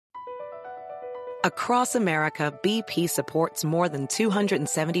Across America, BP supports more than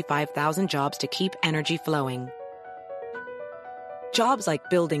 275,000 jobs to keep energy flowing. Jobs like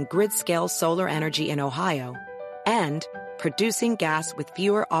building grid-scale solar energy in Ohio and producing gas with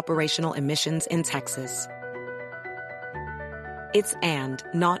fewer operational emissions in Texas. It's and,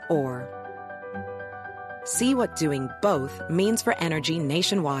 not or. See what doing both means for energy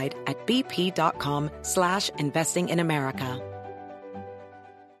nationwide at bp.com/investing in America.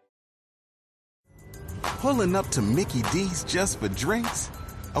 Pulling up to Mickey D's just for drinks?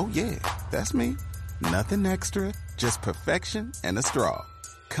 Oh yeah, that's me. Nothing extra, just perfection and a straw.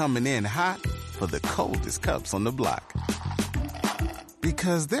 Coming in hot for the coldest cups on the block.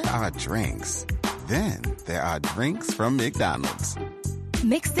 Because there are drinks. Then there are drinks from McDonald's.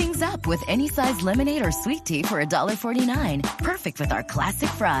 Mix things up with any size lemonade or sweet tea for $1.49. Perfect with our classic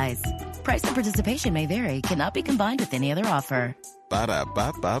fries. Price and participation may vary. Cannot be combined with any other offer.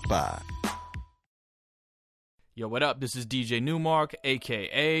 Ba-da-ba-ba-ba. Yo, what up? This is DJ Newmark,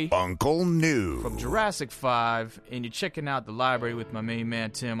 a.k.a. Uncle New. From Jurassic 5, and you're checking out The Library with my main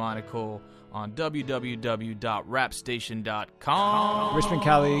man, Tim Onicle, on www.rapstation.com. Richmond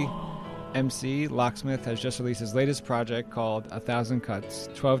Cali MC Locksmith has just released his latest project called 1,000 Cuts,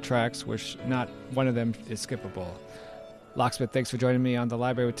 12 tracks, which not one of them is skippable. Locksmith, thanks for joining me on The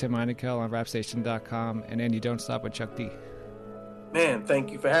Library with Tim Onicle on rapstation.com, and then You Don't Stop with Chuck D. Man,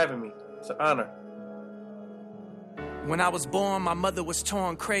 thank you for having me. It's an honor. When I was born, my mother was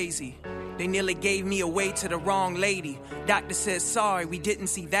torn crazy. They nearly gave me away to the wrong lady. Doctor said, sorry, we didn't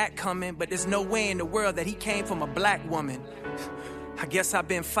see that coming, but there's no way in the world that he came from a black woman. I guess I've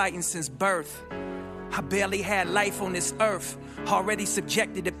been fighting since birth. I barely had life on this earth. Already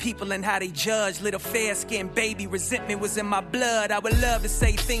subjected to people and how they judge. Little fair-skinned baby, resentment was in my blood. I would love to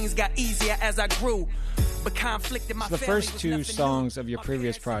say things got easier as I grew, but conflict in my So the first two songs of your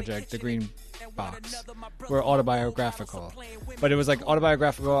previous project, The Green Box, were autobiographical, but it was like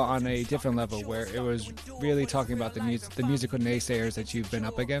autobiographical on a different level, where it was really talking about the musical naysayers that you've been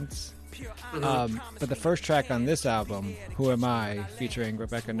up against. But the first track on this album, Who Am I, featuring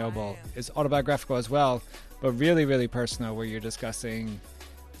Rebecca Noble, is autobiographical as well, but really, really personal, where you're discussing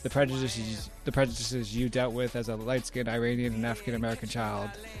the prejudices you dealt with as a light-skinned Iranian and African-American child,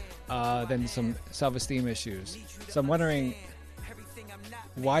 then some self-esteem issues. So I'm wondering,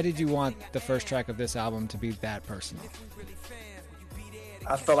 why did you want the first track of this album to be that personal?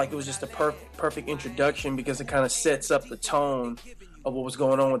 I felt like it was just a perfect introduction, because it kind of sets up the tone of what was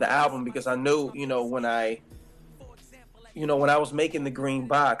going on with the album. Because I knew, when I was making The Green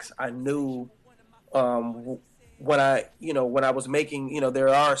Box, I knew when I was making, there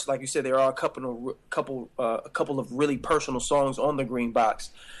are, like you said, there are a couple of really personal songs on The Green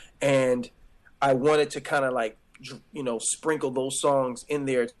Box, and I wanted to kind of like, sprinkle those songs in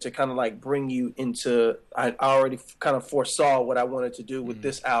there to kind of like bring you into, I already kind of foresaw what I wanted to do with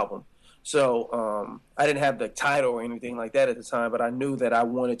this album. So I didn't have the title or anything like that at the time, but I knew that I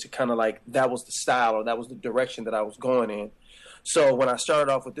wanted to kind of like, that was the style, or that was the direction that I was going in. So when I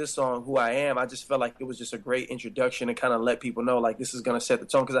started off with this song, Who I Am, I just felt like it was just a great introduction and kind of let people know, like, this is going to set the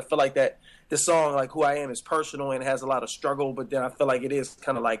tone. Because I feel like that this song, like Who I Am, is personal and has a lot of struggle, but then I feel like it is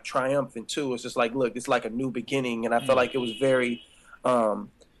kind of like triumphant too. It's just like, look, it's like a new beginning. And I felt like it was very, I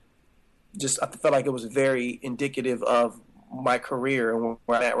felt like it was very indicative of my career and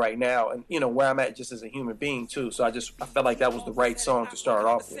where I'm at right now, and where I'm at just as a human being too. So I felt like that was the right song to start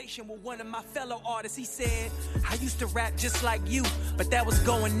off with. One of my fellow artists, he said, I used to rap just like you, but that was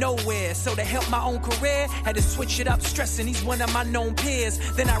going nowhere. So to help my own career, had to switch it up, stressing he's one of my known peers.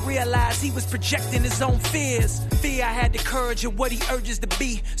 Then I realized he was projecting his own fears. Fear I had the courage of what he urges to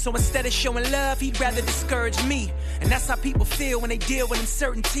be. So instead of showing love, he'd rather discourage me. And that's how people feel when they deal with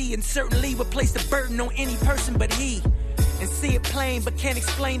uncertainty, and certainly would place the burden on any person but he. And see it plain, but can't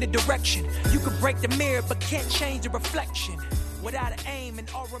explain the direction. You could break the mirror, but can't change the reflection. Without an aim, and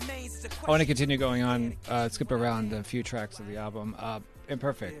all remains is a question. I want to continue going on, skip around a few tracks of the album.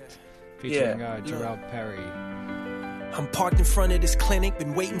 Imperfect, featuring Jarrell Perry. I'm parked in front of this clinic,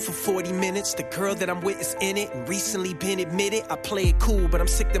 been waiting for 40 minutes. The girl that I'm with is in it, and recently been admitted. I play it cool, but I'm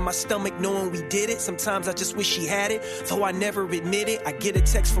sick to my stomach knowing we did it. Sometimes I just wish she had it, though I never admit it. I get a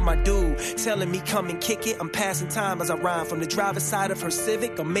text from my dude, telling me come and kick it. I'm passing time as I ride from the driver's side of her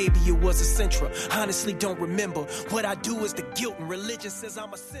Civic, or maybe it was a Sentra. Honestly don't remember. What I do is the guilt, and religion says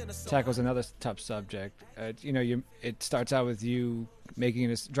I'm a sinner. So tackles another tough subject. It starts out with you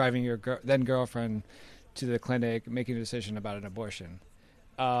driving your then girlfriend to the clinic, making a decision about an abortion.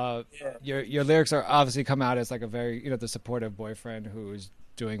 Your lyrics are obviously come out as like a very, the supportive boyfriend who's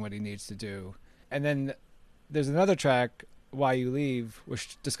doing what he needs to do. And then there's another track Why You Leave,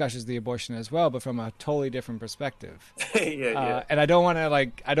 which discusses the abortion as well, but from a totally different perspective. Yeah. And I don't want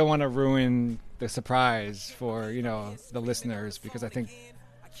to ruin the surprise for, the listeners, because I think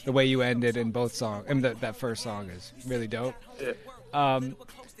the way you ended in both songs, and that first song is really dope. Yeah.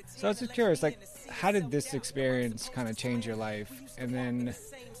 So I was just curious, how did this experience kind of change your life? And then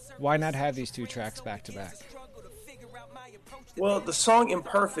why not have these two tracks back to back? Well, the song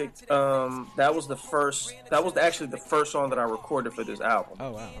 "Imperfect," that was actually the first song that I recorded for this album.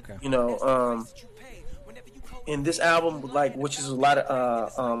 Oh wow, okay. In this album, which is a lot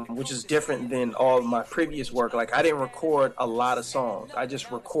of, which is different than all of my previous work. I didn't record a lot of songs. I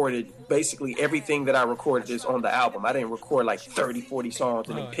just recorded basically everything that I recorded is on the album. I didn't record 30, 40 songs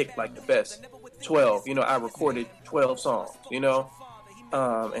and then pick the best 12. I recorded 12 songs.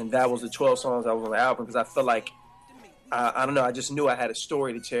 And that was the 12 songs that was on the album because I felt like. I don't know. I just knew I had a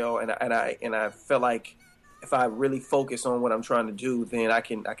story to tell, and I felt like if I really focus on what I'm trying to do, then I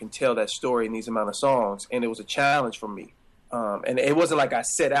can tell that story in these amount of songs. And it was a challenge for me, and it wasn't like I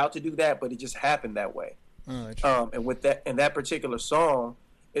set out to do that, but it just happened that way. And with that particular song,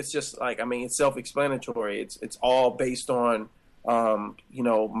 it's just it's self-explanatory. It's all based on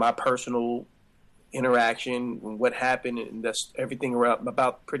my personal interaction and what happened, and that's everything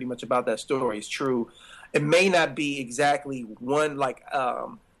pretty much about that story is true. It may not be exactly one I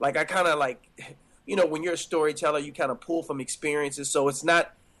kind of when you're a storyteller, you kind of pull from experiences. So it's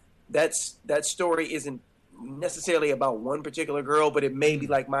not that story isn't necessarily about one particular girl, but it may be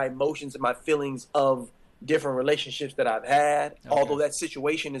my emotions and my feelings of different relationships that I've had. Okay. Although that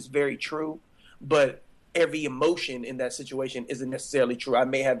situation is very true, but every emotion in that situation isn't necessarily true. I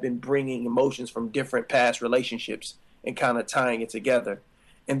may have been bringing emotions from different past relationships and kind of tying it together.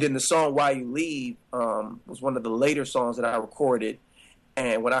 And then the song "Why You Leave" was one of the later songs that I recorded.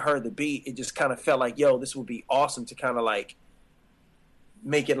 And when I heard the beat, it just kind of felt like, yo, this would be awesome to kind of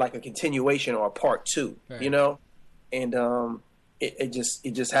make it a continuation or a part two, right. And it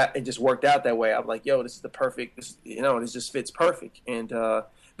just worked out that way. I'm like, yo, this is the perfect, this just fits perfect. And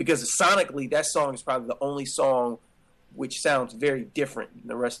because sonically, that song is probably the only song which sounds very different than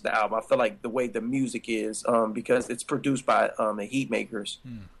the rest of the album. I feel like the way the music is, because it's produced by the Heatmakers,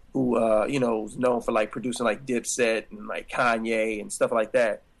 who is known for producing Dipset and Kanye and stuff like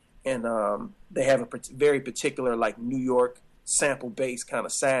that. And they have a very particular New York sample bass kind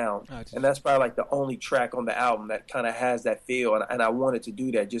of sound, and that's probably the only track on the album that kind of has that feel. And I wanted to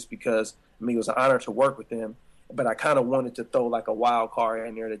do that just because it was an honor to work with them. But I kind of wanted to throw a wild card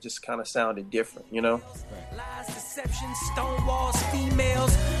in there that just kind of sounded different, Right. Lies, deception, stonewalls,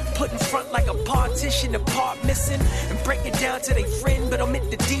 females, put in front like a partition, a part missing, and break it down to they friend, but omit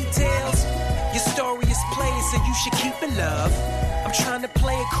the details. Your story is played, so you should keep it love. I'm trying to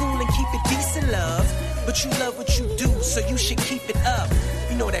play it cool and keep it decent, love. But you love what you do, so you should keep it up.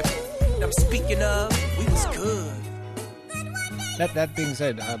 You know that I'm speaking of, we was good. That being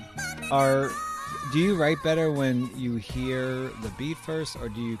said, do you write better when you hear the beat first, or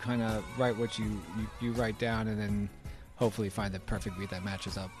do you kind of write what you write down and then hopefully find the perfect beat that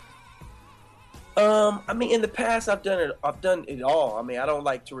matches up? In the past, I've done it all. I don't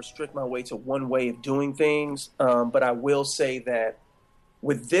like to restrict my way to one way of doing things, but I will say that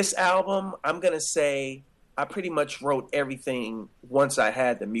with this album, I'm going to say I pretty much wrote everything once I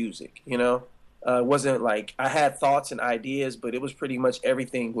had the music, It wasn't I had thoughts and ideas, but it was pretty much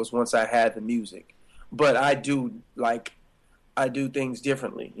everything was once I had the music. But I do things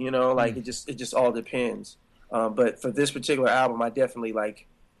differently, it just all depends. But for this particular album, I definitely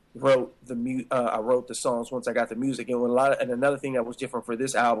wrote the songs once I got the music. And another thing that was different for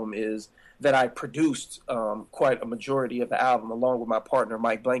this album is that I produced quite a majority of the album along with my partner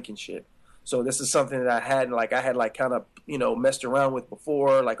Mike Blankenship. So this is something that I had kind of messed around with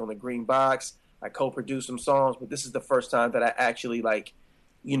before, on the Green Box. I co-produced some songs, but this is the first time that I actually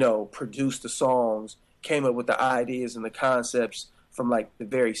produced the songs, came up with the ideas and the concepts from the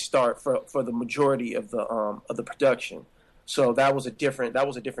very start for the majority of the production. So that was a different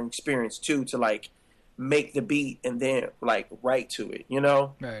experience too, to make the beat and then write to it,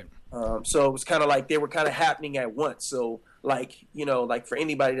 Right. So it was kind of they were kind of happening at once. So for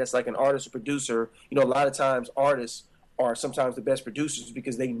anybody that's an artist or producer, a lot of times artists are sometimes the best producers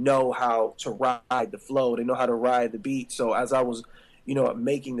because they know how to ride the flow. They know how to ride the beat. So as I was,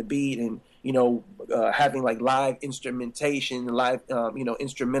 making the beat and, having live instrumentation, live,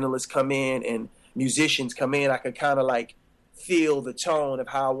 instrumentalists come in and musicians come in, I could kind of feel the tone of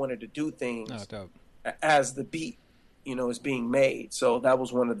how I wanted to do things as the beat, is being made. So that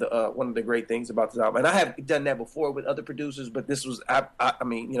was one of the great things about this album. And I have done that before with other producers, but this was,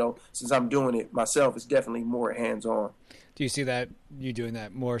 since I'm doing it myself, it's definitely more hands-on. Do you see that you doing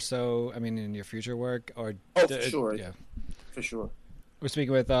that more so, I mean, in your future work? Or for sure. Yeah. For sure. We're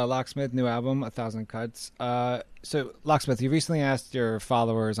speaking with Locksmith, new album, 1,000 Cuts. So, Locksmith, you recently asked your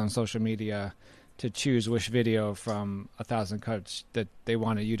followers on social media to choose which video from 1,000 Cuts that they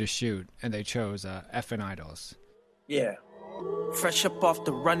wanted you to shoot, and they chose Effin' Idols. Yeah. Fresh up off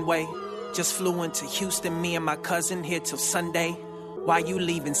the runway, just flew into Houston, me and my cousin here till Sunday. Why you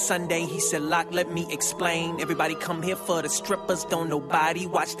leaving Sunday? He said, Lock, let me explain. Everybody come here for the strippers, don't nobody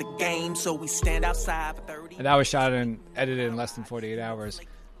watch the game, so we stand outside for 30. And that was shot and edited in less than 48 hours.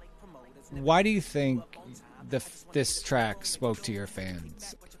 Why do you think this track spoke to your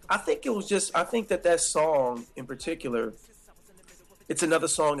fans? I think that song in particular, it's another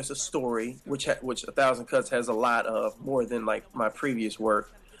song, it's a story, which 1,000 Cuts has a lot of, more than like my previous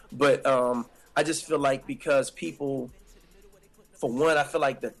work. But I just feel like because people, for one, I feel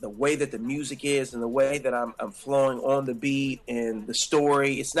like the way that the music is and the way that I'm flowing on the beat and the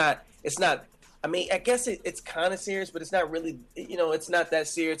story, it's not, I mean, I guess it's kind of serious, but it's not really, it's not that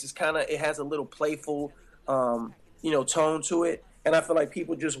serious. It's kind of, it has a little playful, tone to it. And I feel like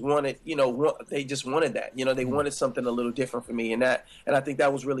people just wanted, they just wanted that, they wanted something a little different for me. And I think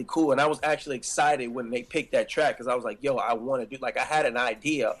that was really cool. And I was actually excited when they picked that track, because I was like, yo, I want to do, like, I had an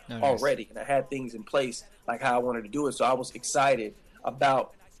idea already, and I had things in place, like how I wanted to do it. So I was excited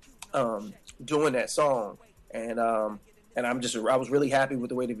about doing that song. And I was really happy with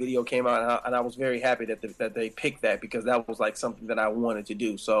the way the video came out, and I was very happy that they picked that, because that was like something that I wanted to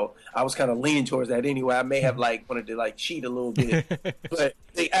do. So I was kind of leaning towards that anyway. I may have wanted to cheat a little bit, but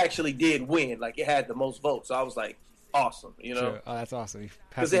they actually did win. Like, it had the most votes, so I was like, awesome, Sure. Oh, that's awesome.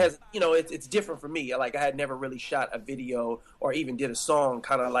 Because it has, it's different for me. Like, I had never really shot a video or even did a song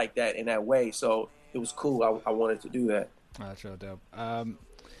kind of like that in that way, so it was cool. I wanted to do that. Oh, that's real dope.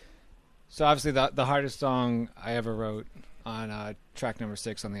 So obviously the hardest song I ever wrote on track number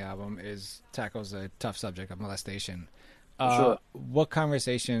 6 on the album tackles a tough subject of molestation. Sure. What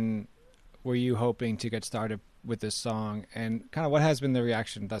conversation were you hoping to get started with this song, and kind of what has been the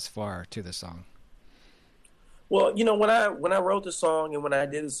reaction thus far to this song? Well, when I wrote the song and when I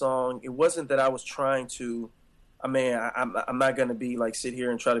did the song, it wasn't that I was trying to, I'm not going to be sit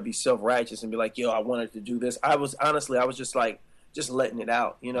here and try to be self-righteous and be like, yo, I wanted to do this. I was just letting it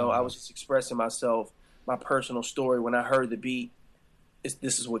out. I was just expressing myself, my personal story. When I heard the beat,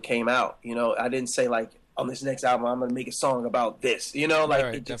 this is what came out. I didn't say on this next album I'm gonna make a song about this. Right,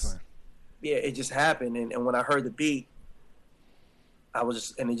 it just, definitely. Yeah, it just happened. And when I heard the beat,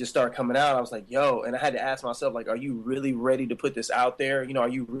 and it just started coming out. I was like, yo, and I had to ask myself, are you really ready to put this out there? Are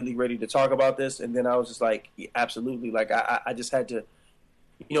you really ready to talk about this? And then I was just like, yeah, absolutely. I just had to.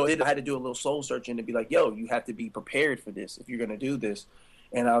 I had to do a little soul searching to be like, yo, you have to be prepared for this if you're going to do this.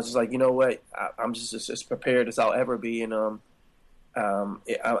 And I was just like, you know what? I'm just as prepared as I'll ever be. And I'm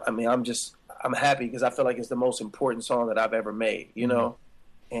happy because I feel like it's the most important song that I've ever made,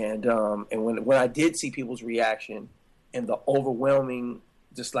 And when I did see people's reaction and the overwhelming,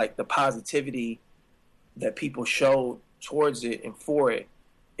 just the positivity that people showed towards it and for it,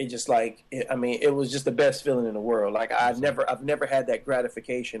 it just it was just the best feeling in the world. I've never had that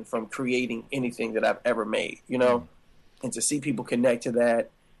gratification from creating anything that I've ever made, and to see people connect to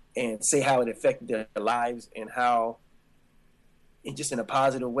that and say how it affected their lives and how it just in a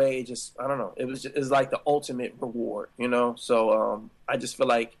positive way, I don't know. It was like the ultimate reward, So I just feel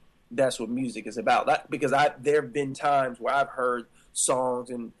like that's what music is about. Because there have been times where I've heard songs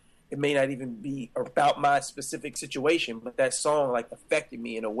and it may not even be about my specific situation, but that song affected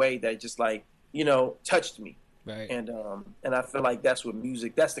me in a way that just touched me. Right. And I feel like that's what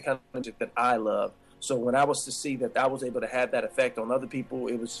that's the kind of music that I love. So when I was to see that I was able to have that effect on other people,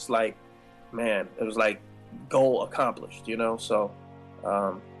 it was just man, it was goal accomplished, So,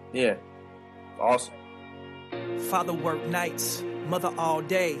 yeah, awesome. Father worked nights, mother all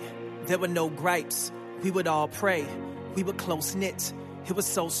day. There were no gripes. We would all pray. We were close-knit. It was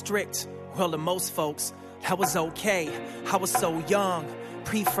so strict. Well, to most folks, that was okay. I was so young,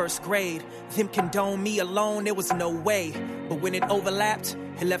 pre-first grade. Them condone me alone, there was no way. But when it overlapped,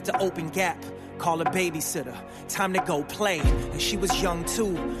 it left an open gap. Call a babysitter, time to go play. And she was young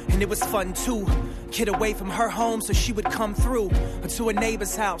too, and it was fun too. Get away from her home so she would come through. Or to a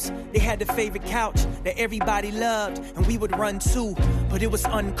neighbor's house, they had the favorite couch that everybody loved, and we would run to. But it was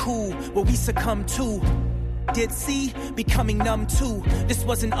uncool, what we succumbed to. Did see, becoming numb too. This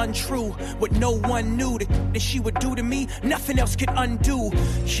wasn't untrue. What no one knew that she would do to me, nothing else could undo.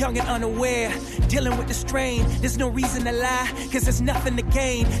 Young and unaware, dealing with the strain. There's no reason to lie, cause there's nothing to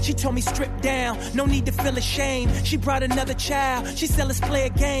gain. She told me strip down, no need to feel ashamed. She brought another child, she said let's play a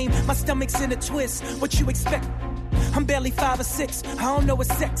game. My stomach's in a twist, what you expect? I'm barely 5 or 6, I don't know what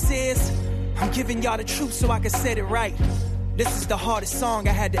sex is. I'm giving y'all the truth so I can set it right. This is the hardest song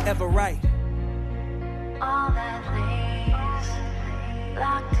I had to ever write. All that leaves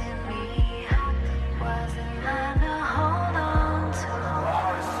locked in me wasn't mine to hold on to. The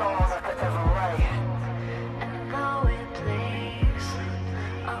hardest song I could ever write. And though it plays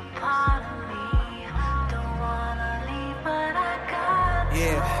a part of me, don't wanna leave, but I got to.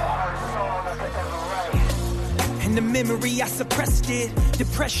 Yeah. The hardest song I could ever write. In the memory, I suppressed it.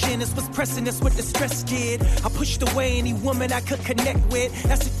 Depression is what's pressing us with the stress, kid. I pushed away any woman I could connect with.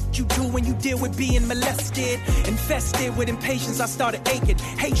 That's what you do when you deal with being molested. Infested with impatience, I started aching.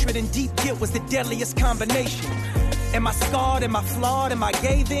 Hatred and deep guilt was the deadliest combination. Am I scarred? Am I flawed? Am I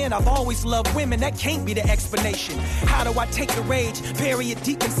gay then? I've always loved women, that can't be the explanation. How do I take the rage, bury it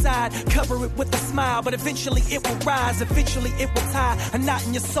deep inside, cover it with a smile, but eventually it will rise, eventually it will tie a knot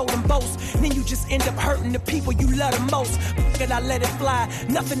in your soul and boast. And then you just end up hurting the people you love the most. And I let it fly,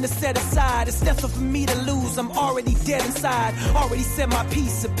 nothing to set aside. It's nothing for me to lose, I'm already dead inside. Already said my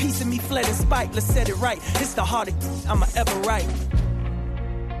piece, a piece of me fled in spite. Let's set it right, it's the hardest I'ma ever write.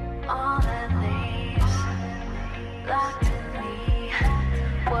 All that leaves locked in me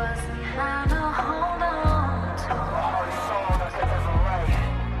wasn't mine to hold on to. The hardest song I could ever write.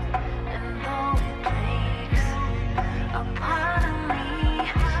 And though it breaks a part of me,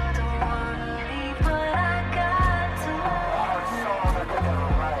 don't wanna leave, but I got to. The hardest song I could ever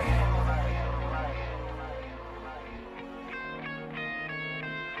write.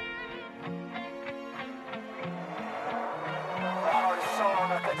 The hardest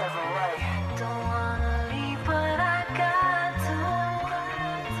song I could ever write. Don't wanna leave, but I got to.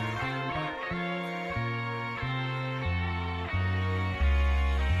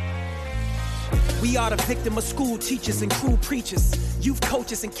 We are the victim of school teachers and cruel preachers, youth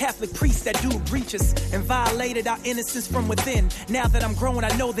coaches and Catholic priests that do breaches and violated our innocence from within. Now that I'm grown,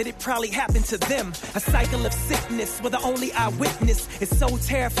 I know that it probably happened to them. A cycle of sickness where the only eyewitness is so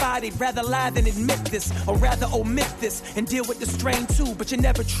terrified they'd rather lie than admit this, or rather omit this and deal with the strain too. But you're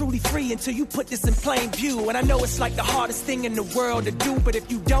never truly free until you put this in plain view. And I know it's like the hardest thing in the world to do, but if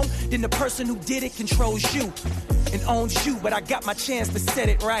you don't, then the person who did it controls you and owns you. But I got my chance to set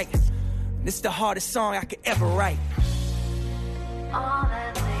it right. This is the hardest song I could ever write. All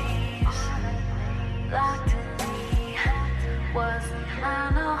that leaves locked in me wasn't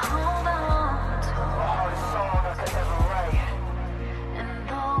mine to hold on to. The hardest song I could ever write. And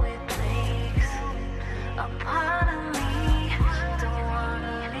though it breaks a part of me, don't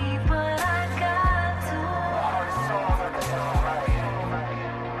wanna leave, but I got to. The hardest song I could ever write.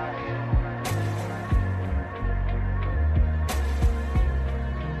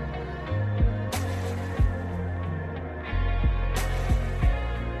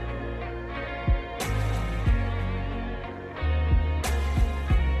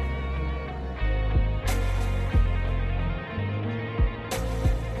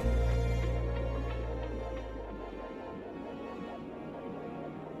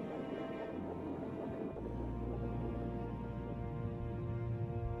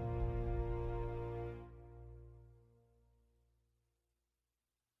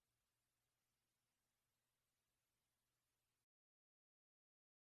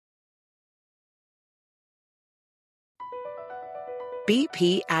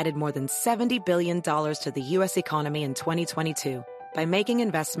 BP added more than $70 billion to the U.S. economy in 2022 by making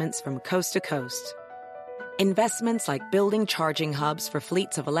investments from coast to coast. Investments like building charging hubs for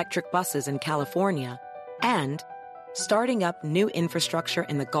fleets of electric buses in California and starting up new infrastructure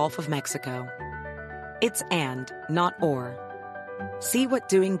in the Gulf of Mexico. It's and, not or. See what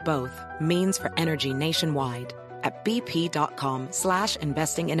doing both means for energy nationwide at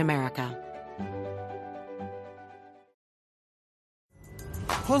bp.com/investing in America.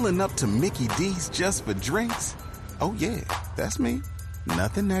 Pulling up to Mickey D's just for drinks? Oh yeah, that's me.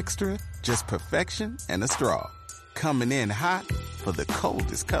 Nothing extra, just perfection and a straw. Coming in hot for the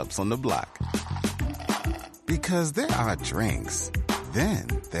coldest cups on the block. Because there are drinks. Then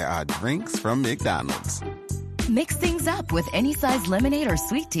there are drinks from McDonald's. Mix things up with any size lemonade or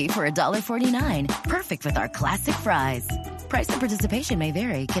sweet tea for $1.49. Perfect with our classic fries. Price and participation may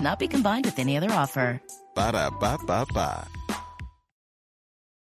vary. Cannot be combined with any other offer. Ba-da-ba-ba-ba.